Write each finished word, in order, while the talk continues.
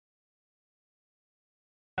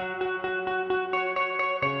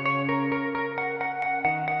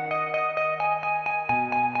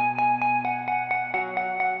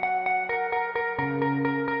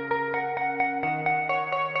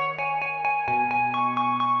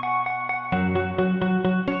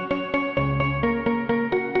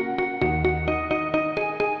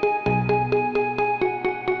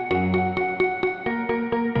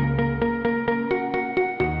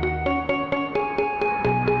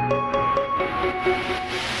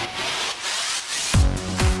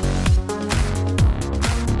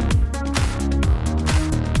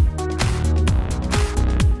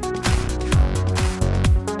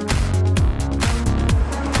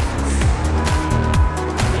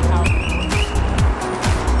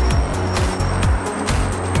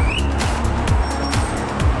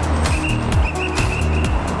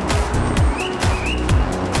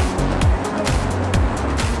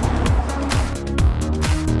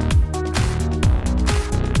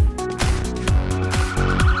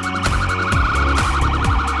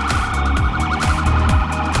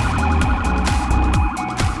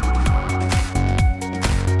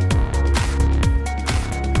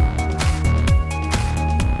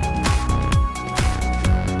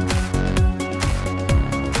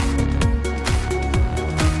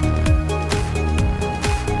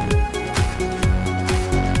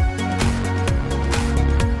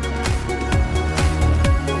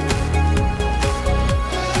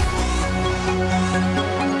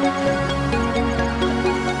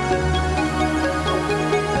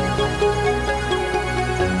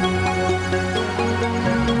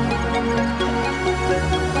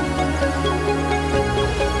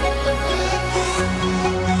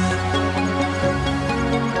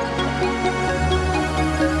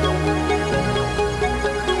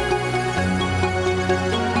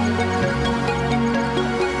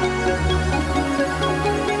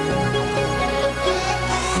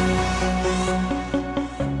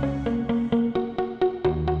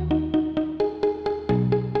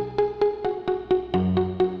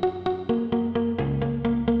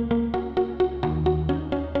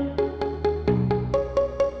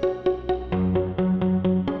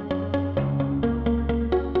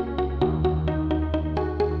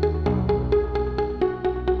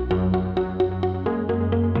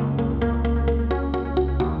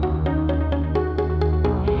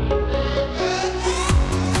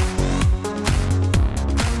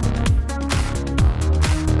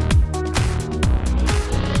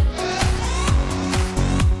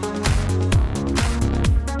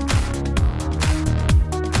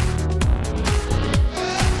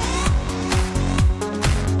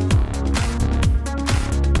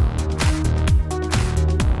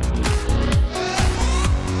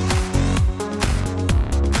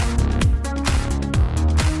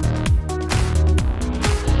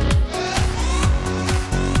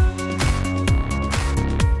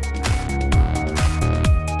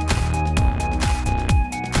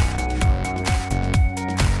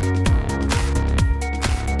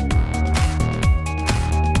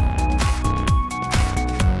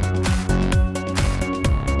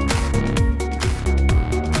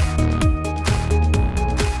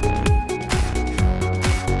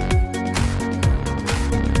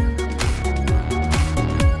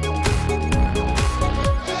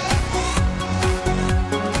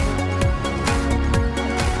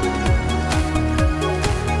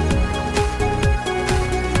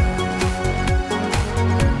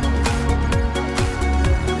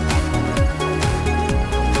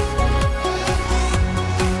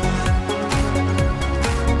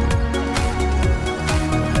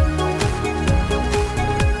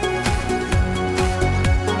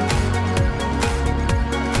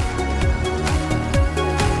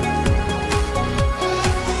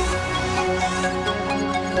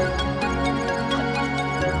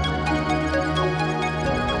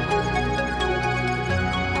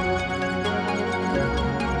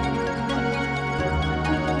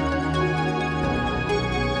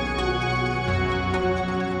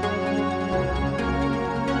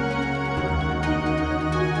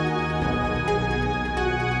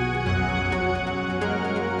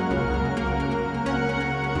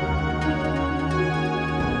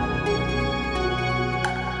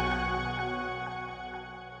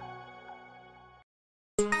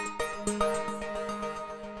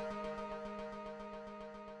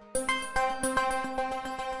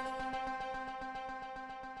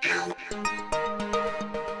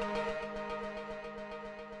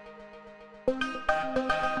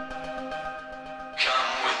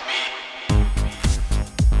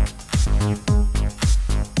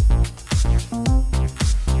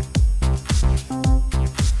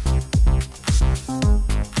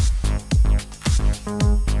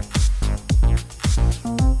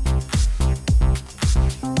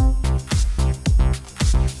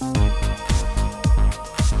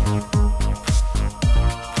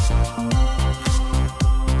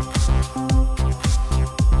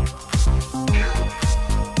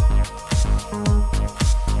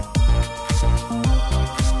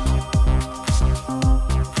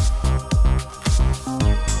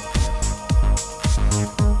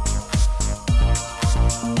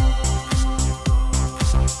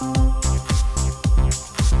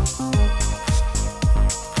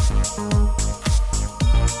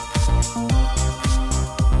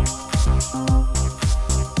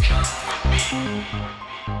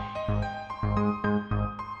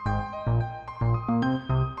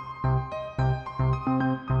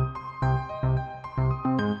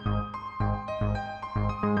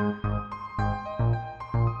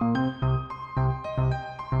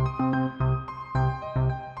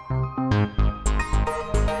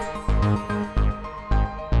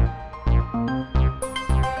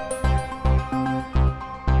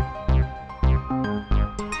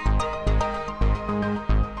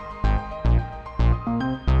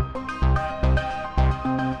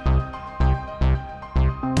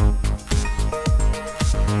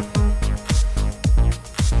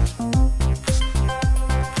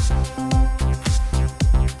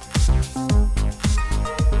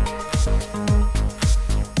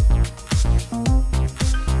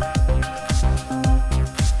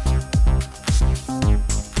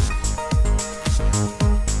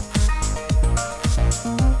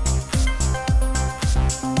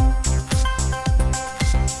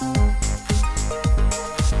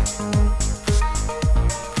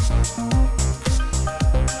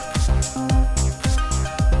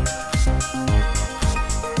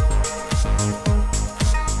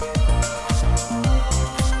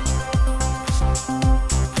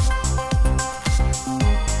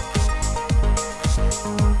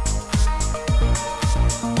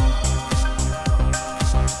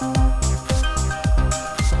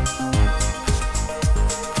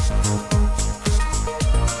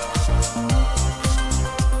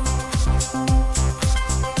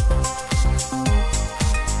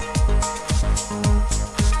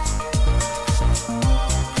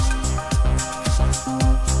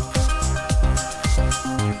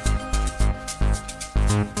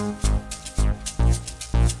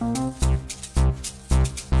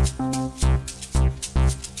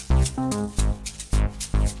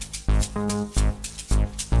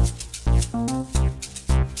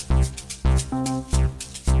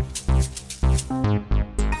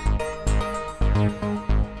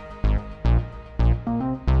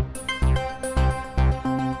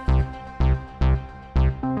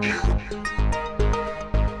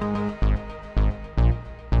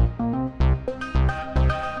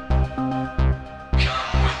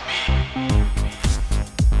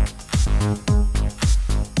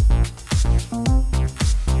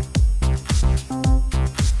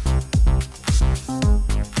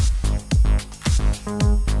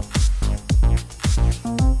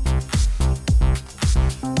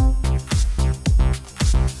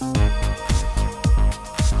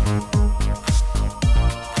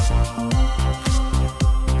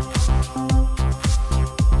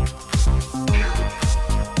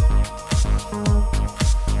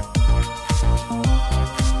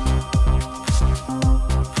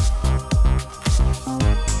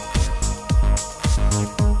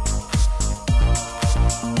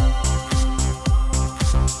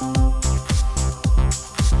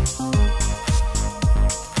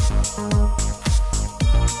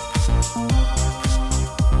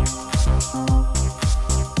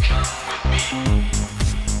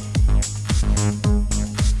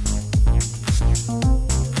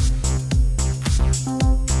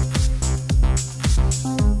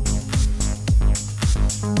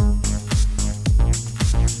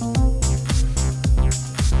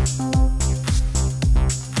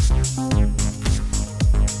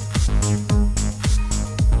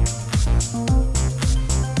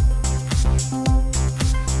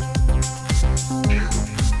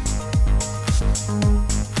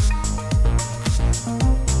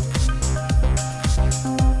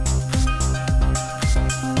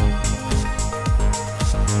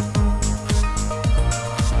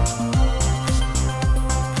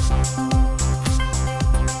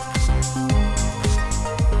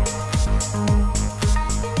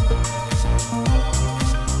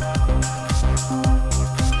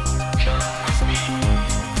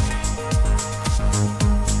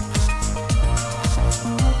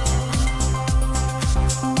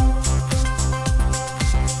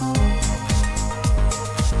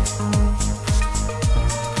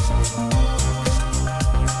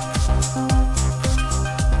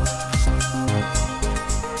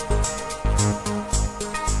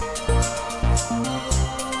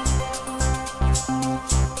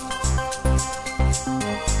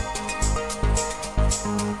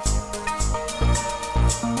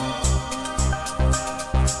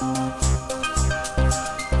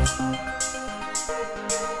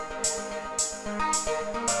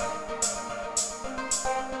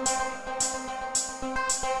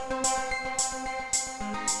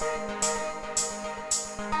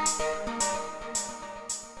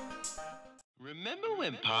Remember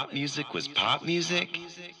when pop music was pop music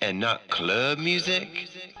and not club music?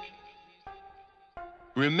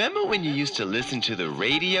 Remember when you used to listen to the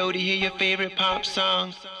radio to hear your favorite pop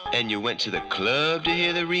song? And you went to the club to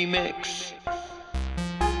hear the remix?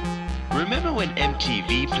 Remember when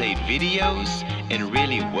MTV played videos and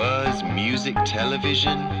really was music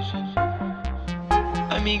television?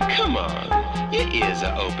 I mean, come on, your ears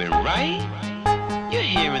are open, right? You're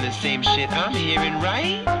hearing the same shit I'm hearing,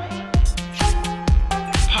 right?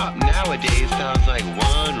 Pop nowadays sounds like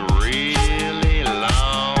one really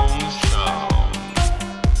long song.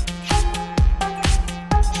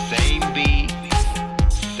 Same beat,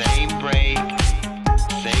 same break,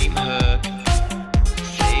 same hook,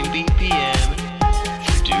 same BPM,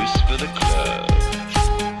 produced for the club.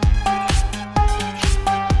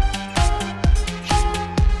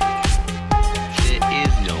 There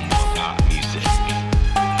is no more pop music.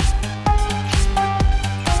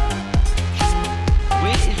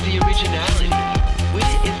 Where is the originality?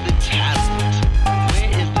 Where is the talent? Where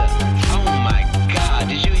is the, oh my God,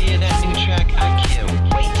 did you hear that new track? I can't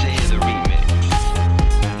wait to hear the remix.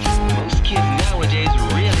 Most kids nowadays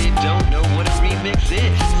really don't know what a remix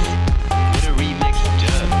is. What a remix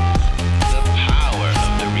does. The power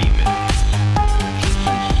of the remix. The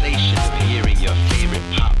sensation of hearing your favorite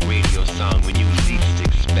pop radio song when you least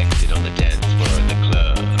expect it on the dance floor in the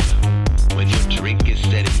club. When your drink is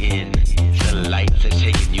setting in, the lights are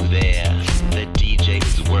taking you there, the DJ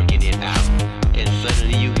is working it out, and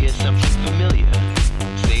suddenly you hear something familiar.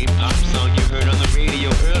 Same pop song you heard on the radio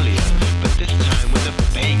earlier, but this time with a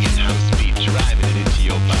banging house beat driving it into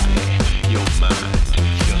your body, your mind,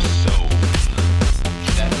 your soul.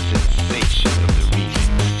 That sensation of the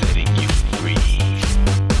remix setting you free.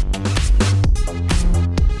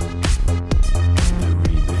 The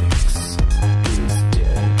remix is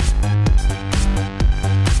dead.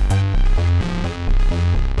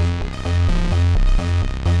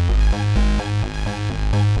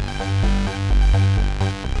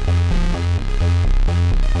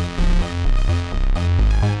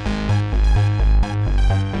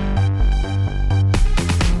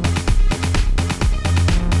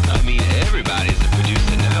 I mean, everybody's a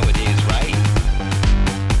producer nowadays, right?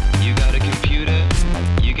 You got a computer,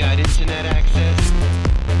 you got internet access,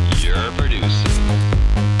 you're a producer.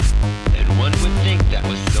 And one would think that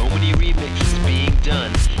with so many remixes being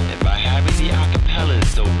done, and by having the acapellas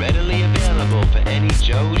so readily available for any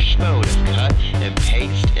Joe Schmo to cut and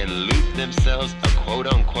paste and loop themselves a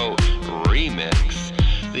quote-unquote remix,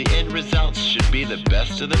 the end results should be the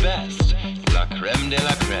best of the best, la creme de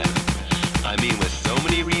la creme. I mean, with so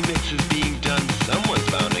many remixes being done, someone's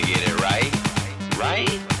bound to